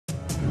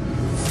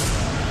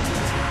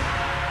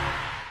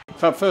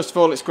Fab, first of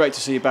all, it's great to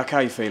see you back. How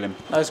are you feeling?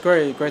 It's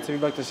great to be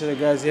back to see the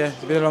guys. Yeah,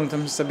 it's been a long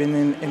time since I've been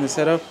in the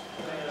setup.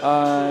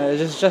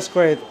 It's just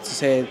great to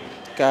see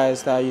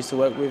guys that I used to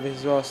work with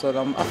as well. So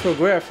I feel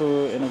great. I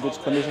feel in a good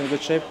condition,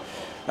 good shape,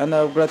 and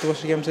I'm glad to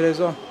watch the game today as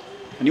well.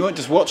 And you weren't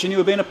just watching; you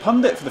were being a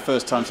pundit for the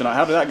first time tonight.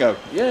 How did that go?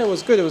 Yeah, it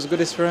was good. It was a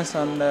good experience,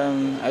 and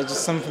it's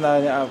just something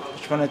that I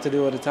wanted to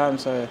do all the time.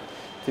 So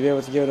to be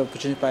able to give an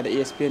opportunity by the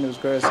ESPN, it was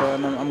great. So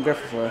I'm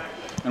grateful for it.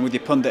 And with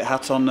your pundit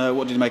hat on,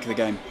 what did you make of the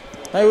game?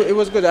 It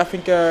was good. I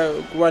think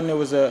 1-0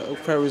 was a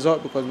fair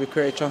result because we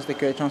created chance, they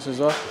created chances as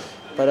well.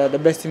 But the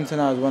best team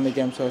tonight won the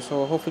game. So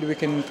hopefully we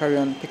can carry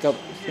on, pick up,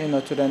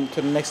 to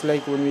the next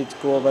leg when we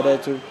go over there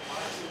to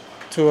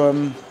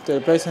the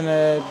place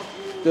and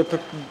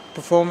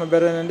perform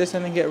better than this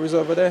and then get a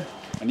result over there.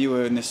 And you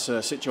were in this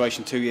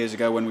situation 2 years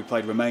ago when we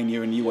played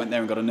Romania, and you went there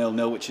and got a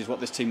 0-0, which is what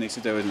this team needs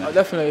to do, isn't it?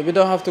 Definitely. We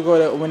don't have to go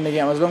there to win the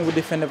game. As long as we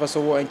defend the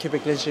support and keep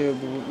it clean sheet,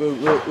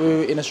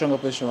 we're in a stronger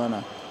position right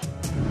now.